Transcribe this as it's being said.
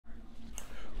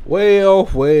Well,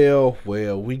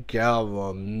 we got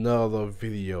another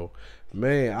video.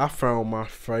 Man, I found my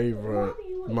favorite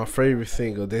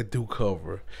singer that do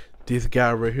cover. This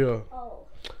guy right here.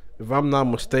 If I'm not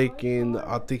mistaken,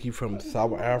 I think he's from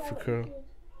South Africa.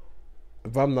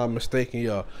 If I'm not mistaken,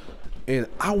 yeah. And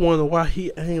I wonder why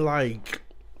he ain't like.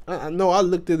 I know I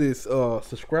looked at his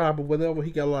subscriber, whatever.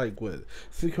 He got like what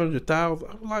 600,000.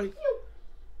 I'm like,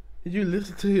 did you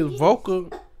listen to his vocal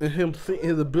and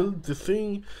his ability to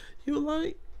sing? You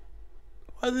like,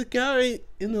 why this guy ain't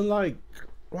in the like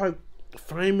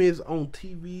famous on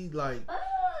TV, like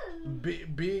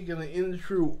big in the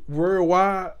industry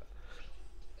worldwide?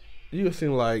 You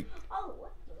seem like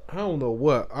I don't know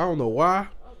why,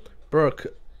 bro.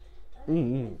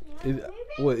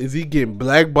 What is he getting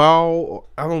blackballed? Or,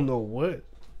 I don't know what.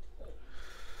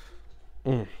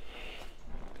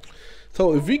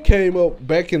 So if he came up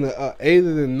back in the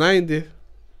 80s and 90s,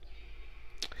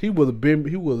 he would have been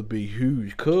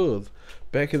huge. Cause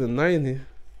back in the 90s,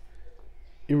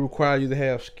 it required you to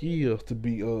have skills to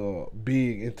be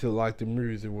big into like the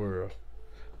music world.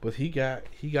 But he got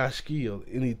skills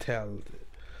and he talented.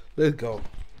 Let's go.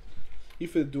 He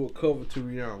finna do a cover to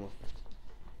Rihanna.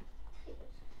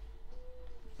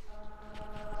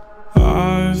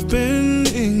 I've been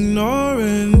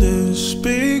ignoring this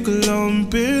big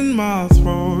lump in my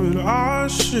throat. I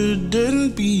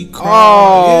shouldn't be crying.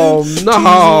 Oh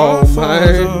no,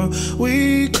 man.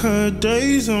 Weaker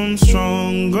days I'm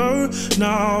stronger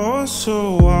now,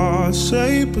 so I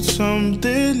say, but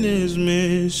something is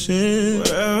missing.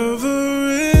 Wherever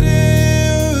it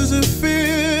is, it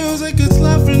feels like it's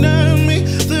laughing at me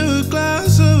through a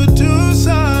glass of a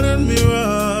two-sided mirror.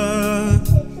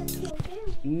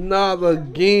 Not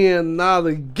again,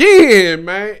 man.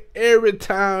 Every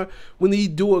time when he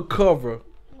do a cover,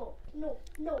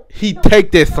 he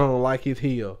take that song like it's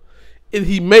his. And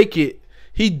he make it,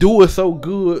 he do it so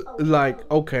good, like,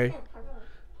 okay,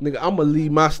 nigga, I'ma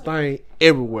leave my stain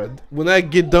everywhere. When I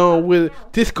get done with it,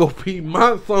 this gon' be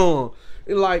my song.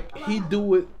 And like, he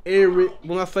do it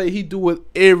when I say he do it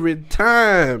every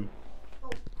time.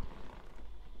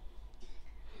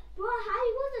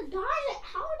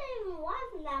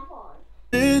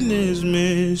 It is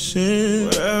missing.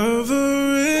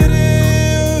 Wherever it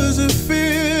is, it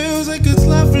feels like it's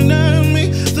laughing at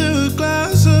me through a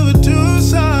glass of a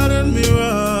two-sided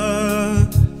mirror.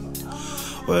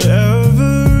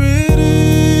 Whatever it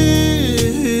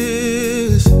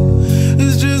is,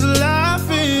 it's just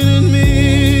laughing at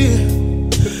me.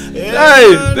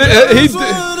 Hey, he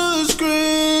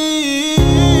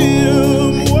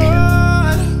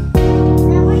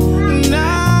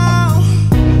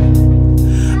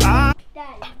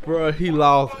Bruh, he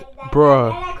lost.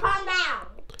 Bruh. Calm down.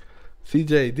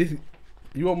 CJ,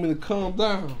 you want me to calm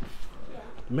down?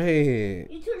 Man.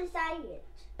 You too excited.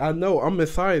 I know, I'm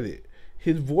excited.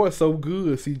 His voice so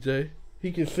good, CJ.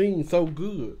 He can sing so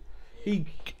good. He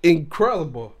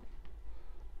incredible.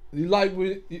 You like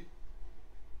when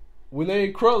they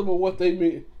incredible, what they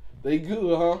mean? They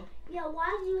good, huh? Yeah,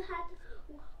 why do you have to?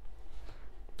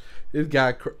 This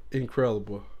guy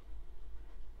incredible.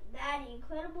 Daddy,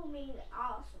 incredible means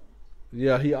awesome.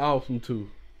 Yeah, he awesome too.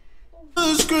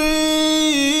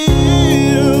 Scream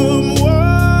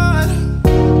what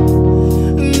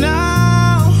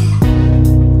now?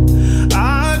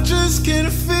 I just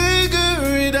can't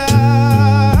figure it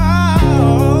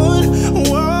out.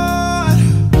 What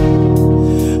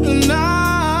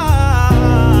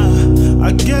now?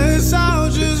 I guess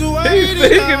I'll just wait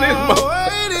it out.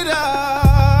 Wait it out.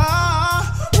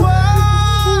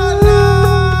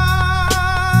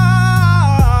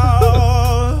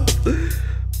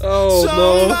 Oh,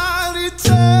 somebody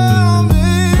tell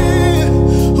me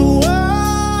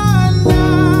why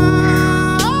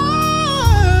now.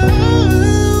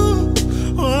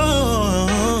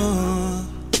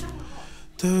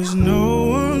 There's no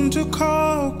one to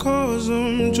call, 'cause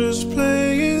I'm just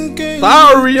playing games.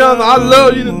 Sorry, Rihanna, I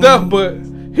love you to death, but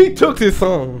he took this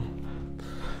song.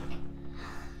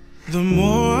 The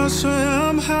more I say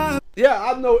I'm happy. Yeah,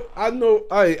 I know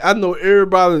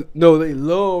everybody know they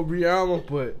love Rihanna,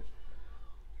 but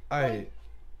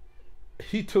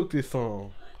he took this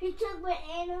song. He took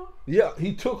Rihanna. Yeah,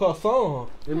 he took her song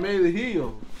and made it his.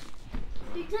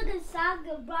 He took a song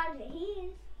and brought it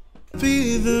his.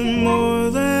 Be the more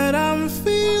that I'm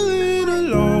feeling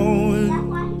alone.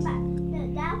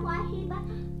 That's why he back.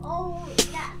 Oh,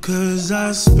 that. 'Cause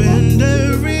I spend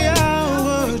every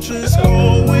hour just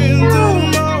going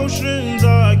through motions.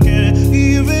 I can't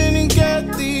even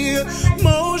get the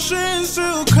emotions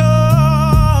to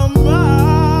come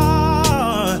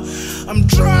on. I'm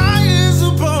dry as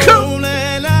a bone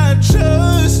and I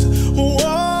just want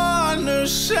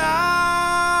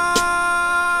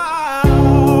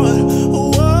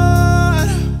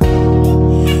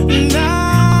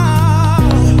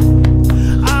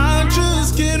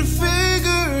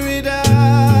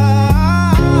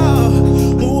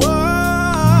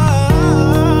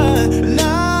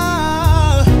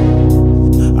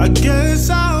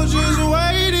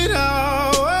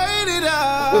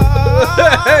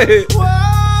Hey.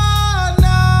 Why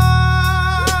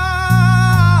now?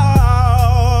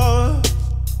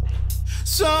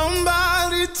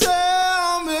 Somebody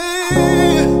tell me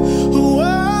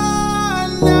why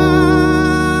now?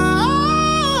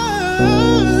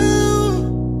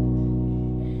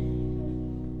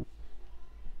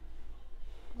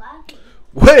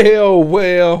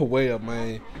 Well,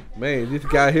 man, this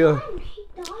guy here,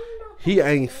 he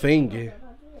ain't singing.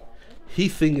 He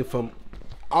singing from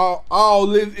all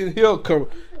this in here.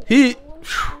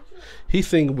 He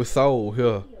singing with soul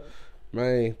here,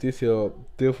 man. This was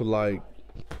like,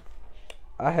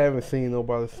 I haven't seen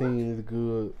nobody sing this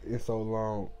good in so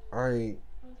long. I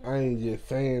ain't just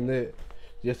saying that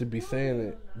just to be saying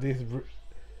it.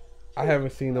 I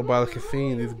haven't seen nobody can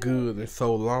sing this good in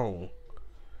so long.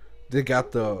 They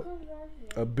got the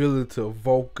ability to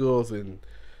vocals, and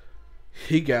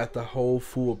he got the whole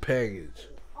full package.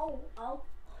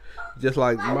 Just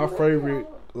like my favorite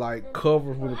like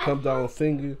cover when it comes down to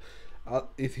singing,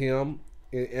 it's him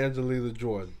and Angelina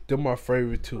Jordan. They're my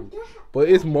favorite too. But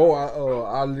it's more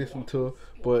I listen to,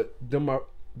 but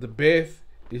the best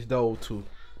is those two.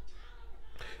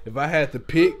 If I had to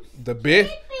pick the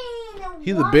best,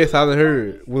 he's the best I've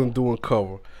heard when doing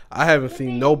cover. I haven't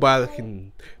seen nobody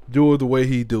can do it the way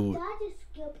he do it.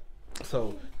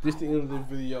 So, this is the end of this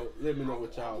video. Let me know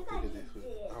what y'all think of this.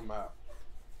 I'm out.